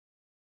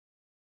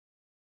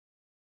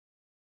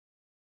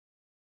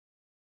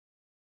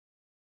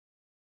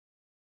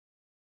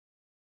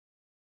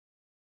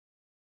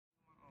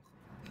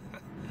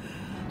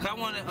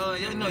wanted,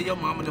 you know, your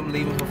mama them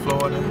leaving for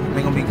Florida.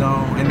 They gonna be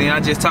gone. And then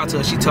I just talked to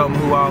her. She told me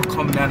who all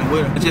coming down there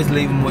with her. Just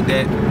leave them with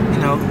that, you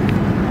know.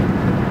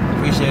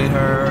 Appreciate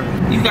her.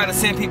 You gotta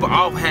send people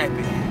off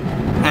happy.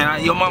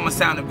 And your mama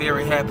sounded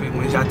very happy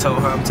when I told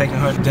her I'm taking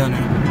her to dinner.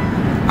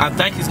 I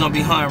think it's gonna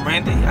be her and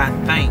Randy. I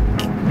think.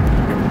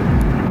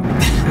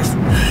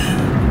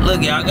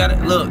 Look, y'all gotta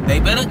look. They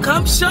better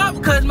come sharp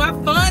because my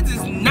funds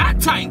is not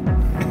tight.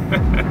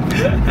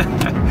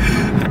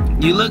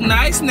 You look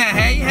nice now.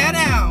 Hey, head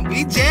down.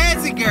 Be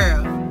jazzy,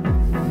 girl.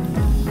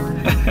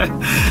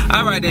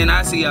 All right, then.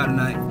 I'll see y'all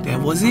tonight. That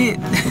was it.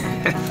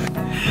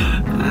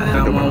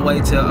 I'm on my way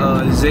to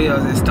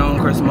Zell's at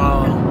Stonecrest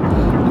Mall.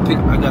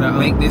 I gotta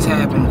make this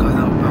happen because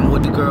I'm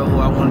with the girl who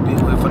I want to be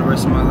with for the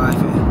rest of my life.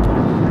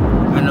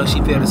 And I know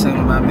she feel the same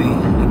about me.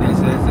 And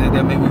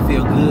that made me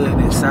feel good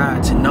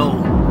inside to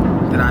know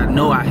that I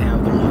know I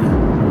have the one.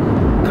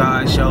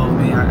 God showed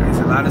me. There's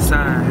a lot of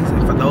signs.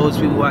 And for those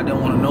people out there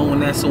want to know when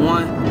that's the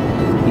one,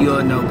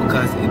 you'll know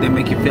because they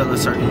make you feel a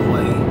certain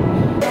way.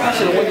 I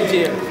should have went to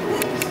jail.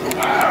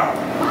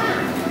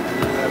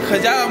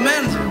 Cause y'all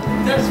manager.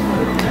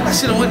 I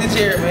should have went to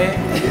jail,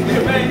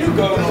 man. Man, you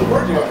go to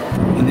work.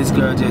 And this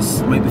girl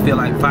just made me feel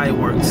like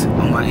fireworks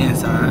on my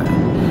inside.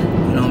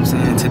 You know what I'm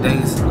saying?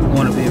 Today's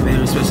going to be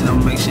very special. I'm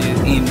gonna make sure it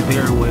ends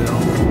very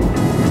well.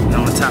 And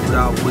I'm gonna top it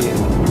off with a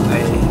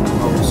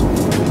proposal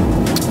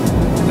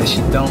that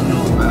she don't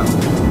know about.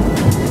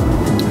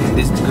 And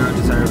this girl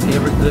deserves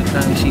every good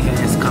thing she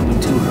has coming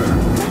to her.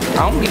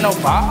 I don't get no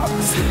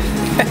bobs.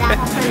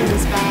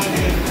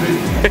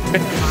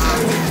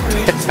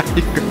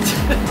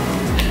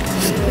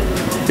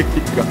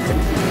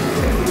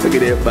 Look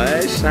at that,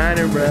 bud. It's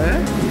shining,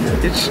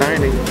 bruh. It's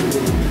shining.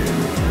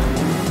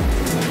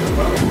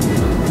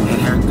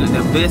 And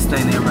the best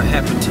thing that ever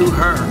happened to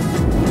her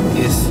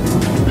is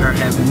her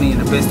having me,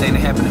 and the best thing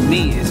that happened to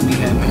me is me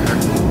having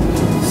her.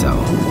 So,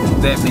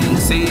 that being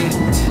said,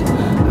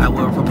 I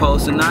will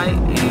propose tonight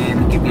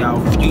and give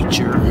y'all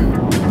future.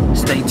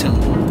 Stay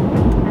tuned.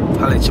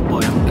 Holla at your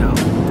boy. I'm gone.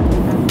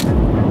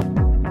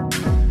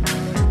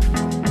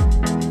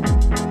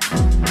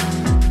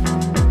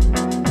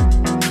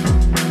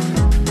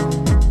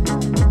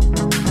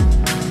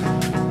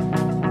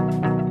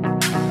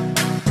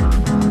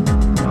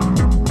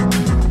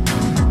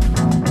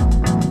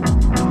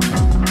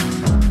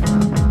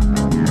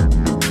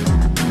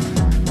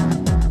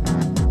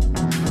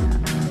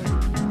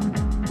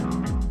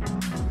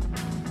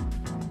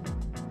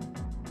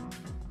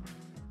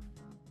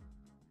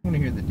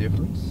 Hear the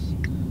difference.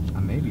 I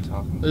may be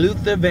talking.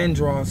 Luther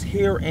Vandross,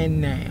 Here and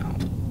Now.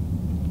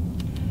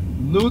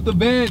 Luther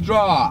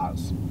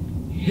Vandross,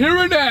 Here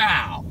and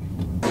Now.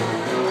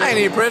 I ain't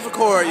even pressed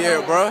record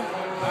yet, bro.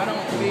 I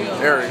don't feel.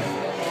 There. It's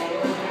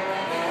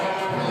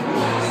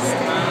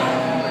time.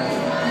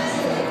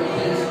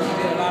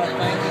 A lot of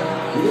thank you.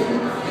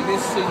 And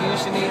this is to you,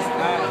 Shaniece. A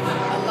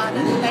lot of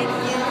thank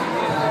you.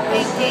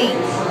 Thank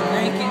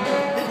you.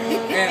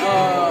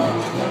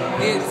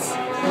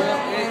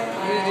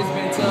 And it's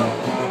been tough.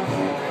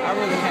 I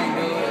really can't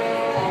do it.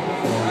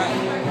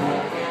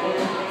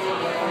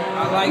 I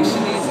like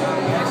Shaniece. I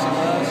actually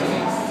love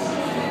Shaniece.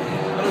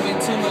 But there's been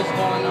too much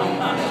going on.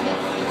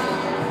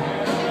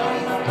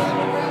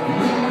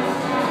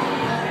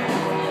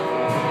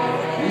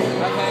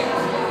 Okay,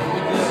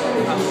 we're good.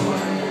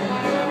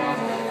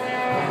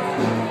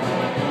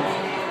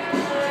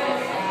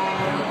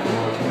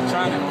 I'm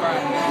trying to cry.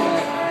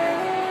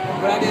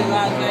 But I did a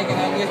lot of thinking. I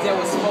guess that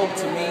was spoke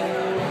to me.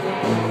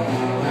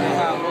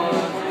 How it was,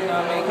 you know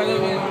what I mean? Because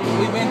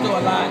we've been through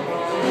a lot.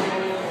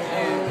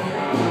 And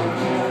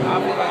I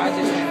feel like I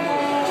just been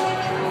through it.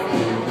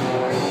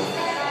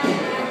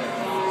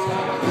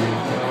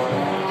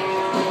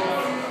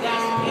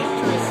 That's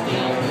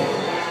interesting.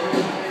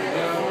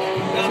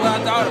 That's what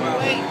I thought about.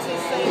 Wait to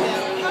say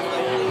that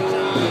publicly,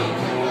 John,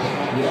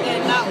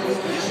 and not with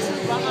you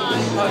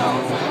behind. Hold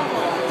on.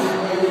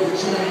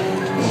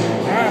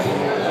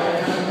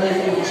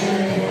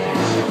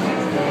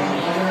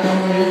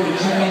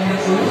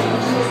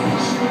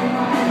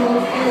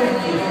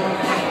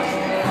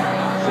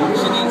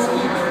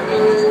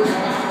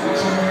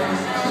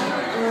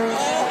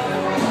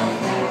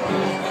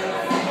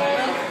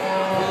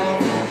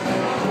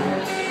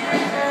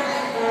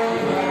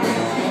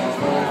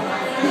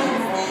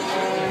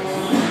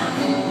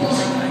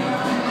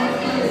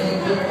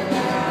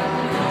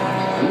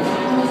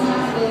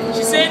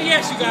 She said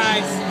yes, you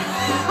guys.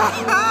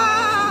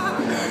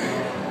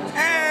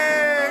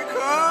 Hey,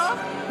 Carl.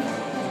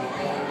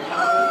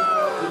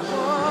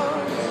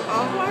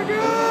 Oh my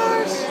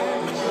gosh.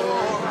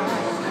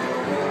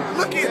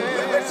 Look at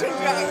you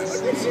guys.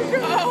 Look at you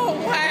guys. Oh,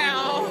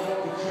 wow.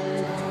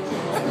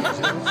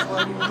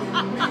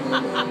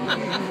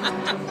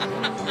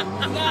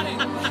 Got it.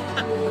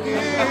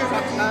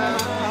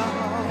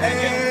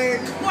 Hey.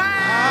 Wow.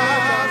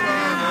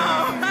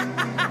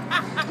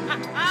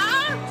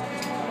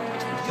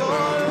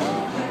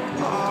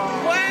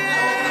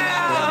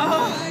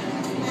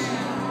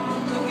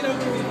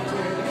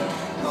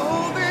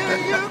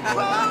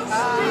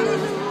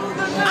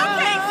 I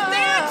can't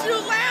stand you.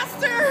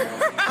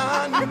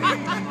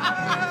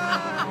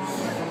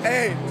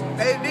 Hey,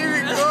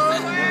 beautiful.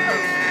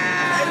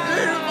 Hey,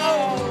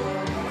 beautiful.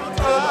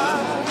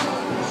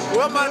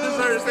 What my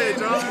dessert say,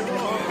 John?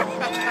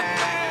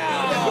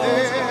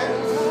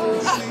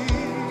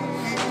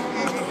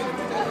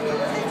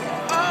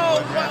 Oh,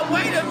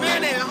 wait a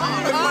minute.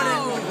 Hold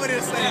on. Look what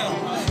it say.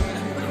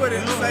 Look what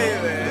it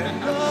say,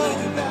 man.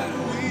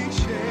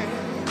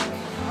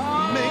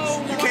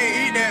 You can't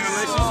eat that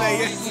unless you say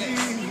yes.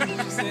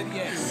 She said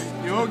yes.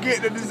 You won't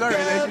get the dessert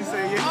unless you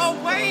say yes. Oh,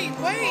 wait.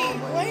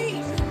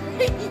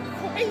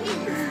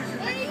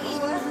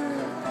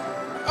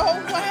 Oh,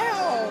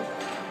 wow.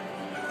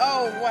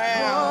 Oh,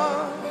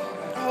 wow.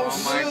 Oh, my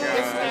shoot, God.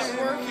 it's not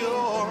working.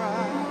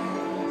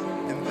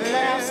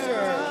 Master,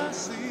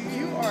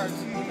 you are,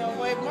 you know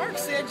what, Mark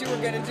said you were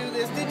going to do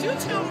this. Did you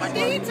tell Mark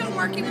he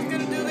was going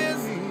to do this?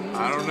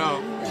 I don't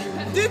know.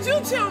 Did you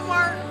tell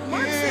Mark?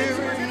 Mark said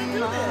you were going to do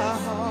this.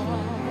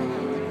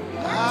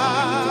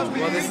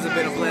 Well, this has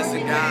been a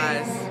blessing,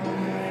 guys.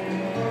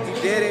 We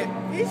did it.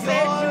 He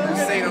said you were going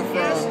to Seen him from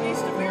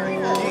Shaniece to marry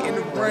her. getting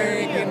the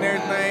brain, getting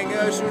everything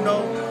else, you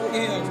know.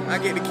 I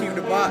get to keep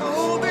the box.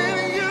 Oh, no,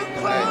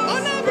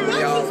 the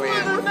box is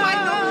mine. We're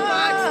fighting over the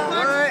box.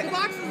 The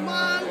box is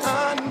mine.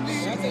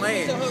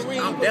 Man,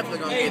 I'm definitely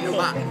gonna get the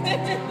box.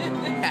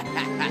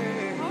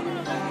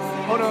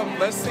 Hold on,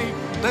 let's see.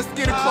 Let's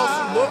get a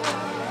closer look.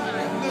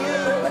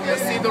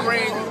 Let's see the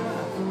ring.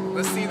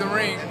 Let's see the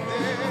ring.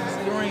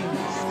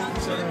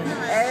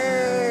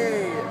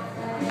 Hey,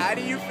 how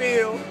do you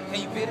feel?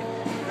 Can you fit it?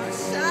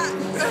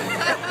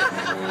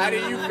 How do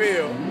you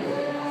feel?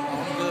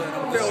 I'm good. I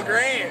feel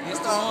great. It's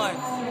the one.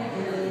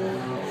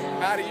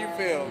 How do you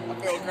feel? I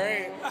feel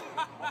great.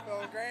 I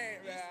feel great,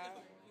 man.